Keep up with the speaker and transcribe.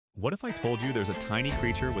What if I told you there's a tiny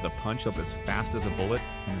creature with a punch up as fast as a bullet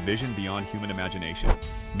and vision beyond human imagination?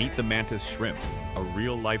 Meet the Mantis shrimp, a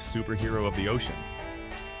real-life superhero of the ocean.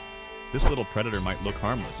 This little predator might look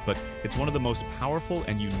harmless, but it's one of the most powerful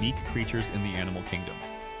and unique creatures in the animal kingdom.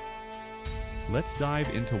 Let's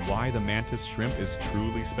dive into why the Mantis shrimp is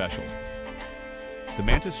truly special. The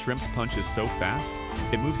Mantis shrimp's punch is so fast,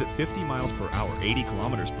 it moves at 50 miles per hour, 80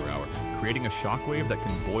 kilometers per hour, creating a shockwave that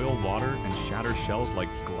can boil water and shatter shells like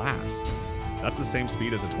glass. That's the same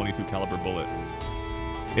speed as a .22 caliber bullet.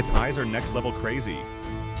 Its eyes are next level crazy.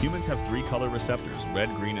 Humans have 3 color receptors, red,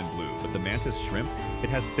 green, and blue, but the Mantis shrimp, it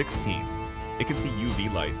has 16. It can see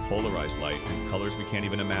UV light, polarized light, and colors we can't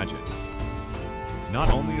even imagine. Not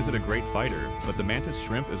only is it a great fighter, but the Mantis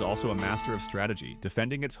shrimp is also a master of strategy,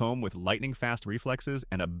 defending its home with lightning-fast reflexes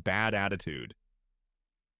and a bad attitude.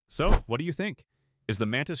 So, what do you think? Is the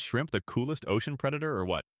Mantis shrimp the coolest ocean predator or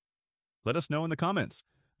what? Let us know in the comments.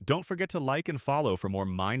 Don't forget to like and follow for more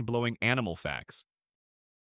mind-blowing animal facts.